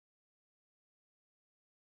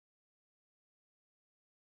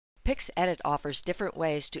PixEdit offers different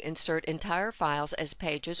ways to insert entire files as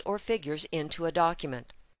pages or figures into a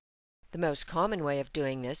document. The most common way of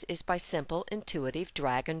doing this is by simple, intuitive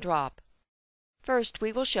drag and drop. First,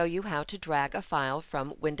 we will show you how to drag a file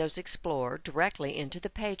from Windows Explorer directly into the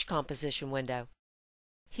Page Composition window.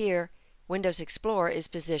 Here, Windows Explorer is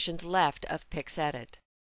positioned left of PixEdit.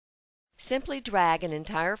 Simply drag an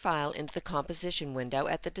entire file into the Composition window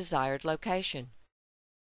at the desired location.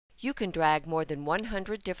 You can drag more than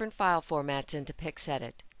 100 different file formats into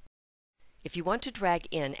PixEdit. If you want to drag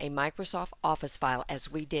in a Microsoft Office file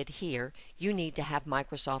as we did here, you need to have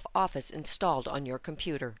Microsoft Office installed on your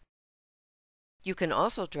computer. You can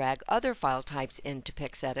also drag other file types into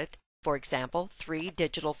PixEdit, for example, 3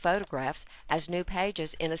 digital photographs as new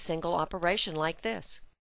pages in a single operation like this.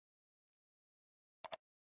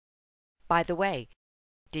 By the way,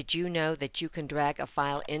 did you know that you can drag a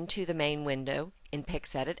file into the main window in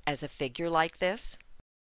PixEdit as a figure like this?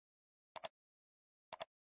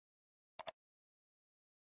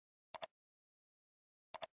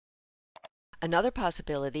 Another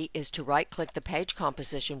possibility is to right-click the Page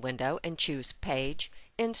Composition window and choose Page,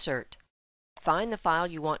 Insert. Find the file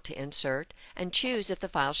you want to insert and choose if the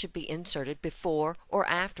file should be inserted before or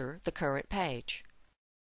after the current page.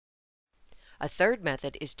 A third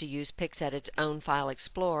method is to use PixEdit's own File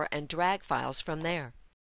Explorer and drag files from there.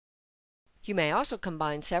 You may also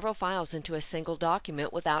combine several files into a single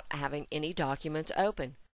document without having any documents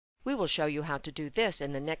open. We will show you how to do this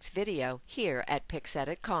in the next video here at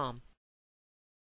PixEdit.com.